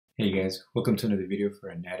Hey guys, welcome to another video for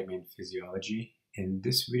anatomy and physiology. In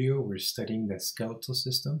this video, we're studying the skeletal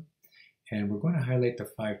system, and we're going to highlight the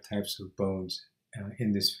 5 types of bones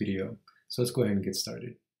in this video. So let's go ahead and get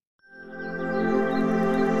started.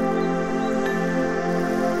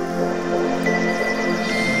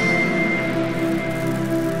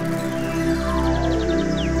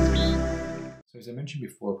 So as I mentioned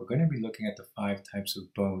before, we're going to be looking at the 5 types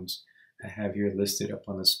of bones I have here listed up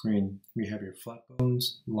on the screen. We have your flat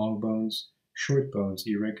bones, long bones, short bones,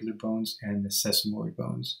 irregular bones, and the sesamoid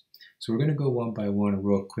bones. So we're going to go one by one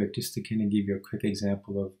real quick just to kind of give you a quick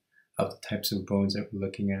example of the types of bones that we're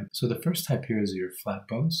looking at. So the first type here is your flat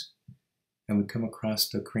bones, and we come across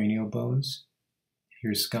the cranial bones,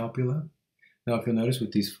 your scapula. Now if you'll notice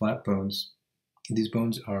with these flat bones, these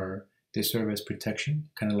bones they serve as protection,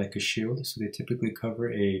 kind of like a shield, so they typically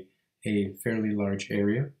cover a fairly large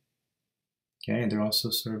area. Okay, and they're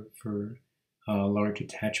also served for large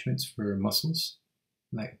attachments for muscles,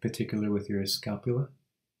 like particular with your scapula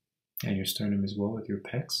and your sternum as well with your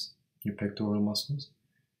pecs, your pectoral muscles.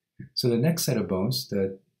 So the next set of bones,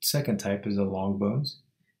 the second type, is the long bones.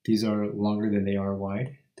 These are longer than they are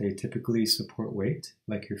wide. They typically support weight,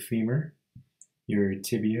 like your femur, your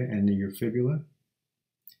tibia, and your fibula.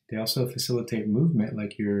 They also facilitate movement,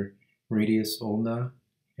 like your radius ulna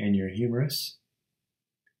and your humerus.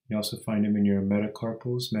 You also find them in your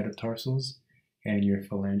metacarpals, metatarsals, and your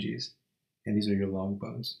phalanges. And these are your long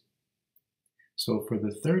bones. So for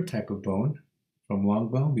the third type of bone, from long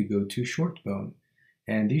bone, we go to short bone.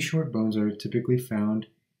 And these short bones are typically found,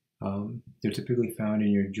 in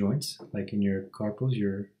your joints, like in your carpals,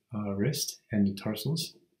 your wrist, and the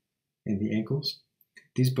tarsals, and the ankles.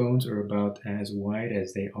 These bones are about as wide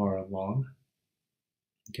as they are long.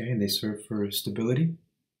 Okay, and they serve for stability.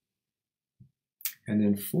 And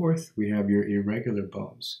then fourth, we have your irregular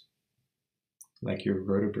bones, like your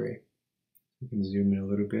vertebrae. You can zoom in a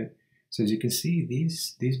little bit. So as you can see,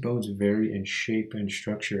 these bones vary in shape and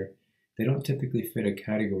structure. They don't typically fit a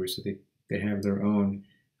category, so they have their own.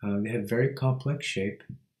 They have very complex shape,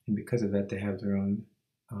 and because of that, they have their own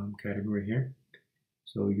category here.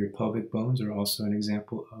 So your pelvic bones are also an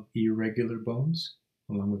example of irregular bones,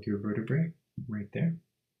 along with your vertebrae, right there.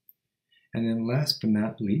 And then last but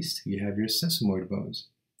not least, you have your sesamoid bones.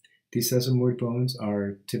 These sesamoid bones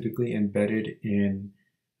are typically embedded in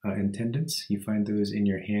tendons. You find those in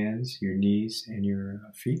your hands, your knees, and your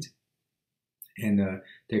feet. And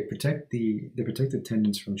they protect the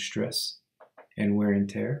tendons from stress and wear and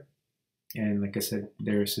tear. And like I said,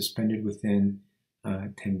 they're suspended within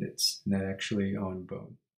tendons, not actually on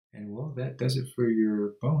bone. And well, that does it for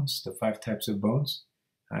your bones, the 5 types of bones.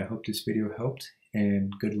 I hope this video helped,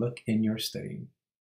 and good luck in your studying.